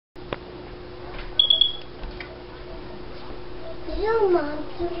Little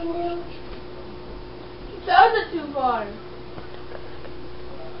monster now. Those are too far.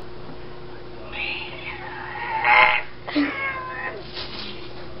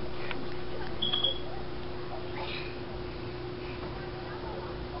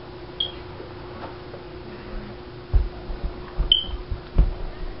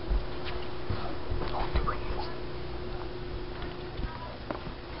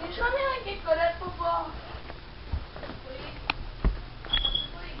 Can you show me how to get good at football?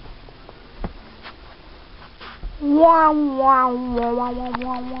 Wah, wah, wah, wah, wah,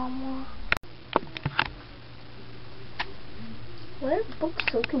 wah, wah, wah. Why are books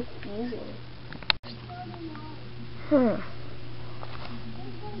so confusing?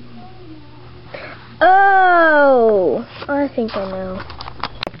 Oh, I think I know.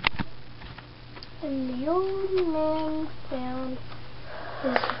 And the old man found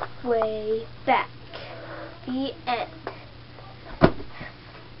his way back. The end.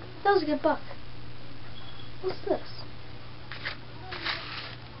 That was a good book. What's this?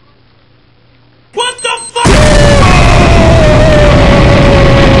 What the fuck?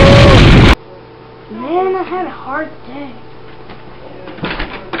 Man, I had a hard day.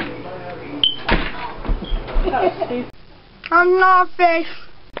 I'm not fish.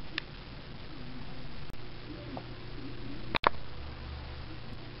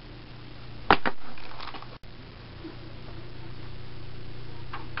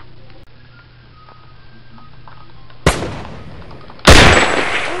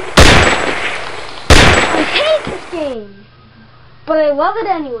 I hate this game, but I love it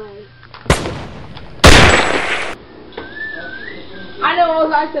anyway. I know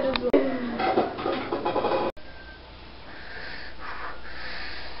all I said is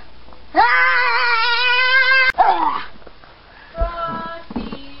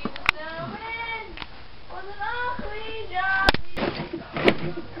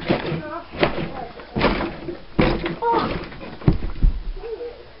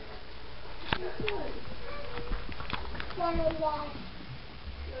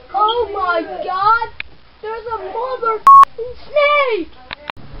oh my God! There's a motherfucking snake!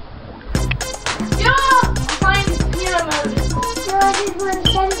 Yo! I'm finding peanut butter. No, I just want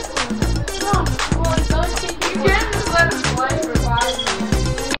to send it. No, well, don't think you can just let him play for 5 minutes.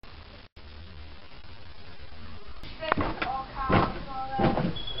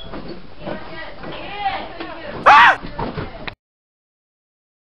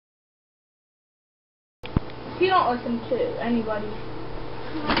 He don't listen to anybody.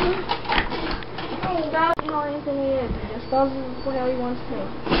 He doesn't know anything he is. He just does what he wants to.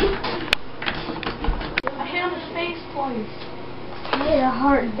 I hit him in the face twice. I had a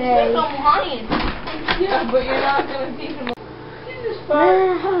hard day. I'm lying. Yeah, but you're not gonna teach him. He just Man, farted.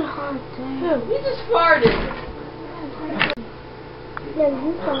 I had a hard day. He just farted. Yeah,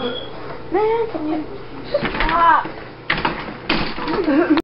 you farted. Man, Stop.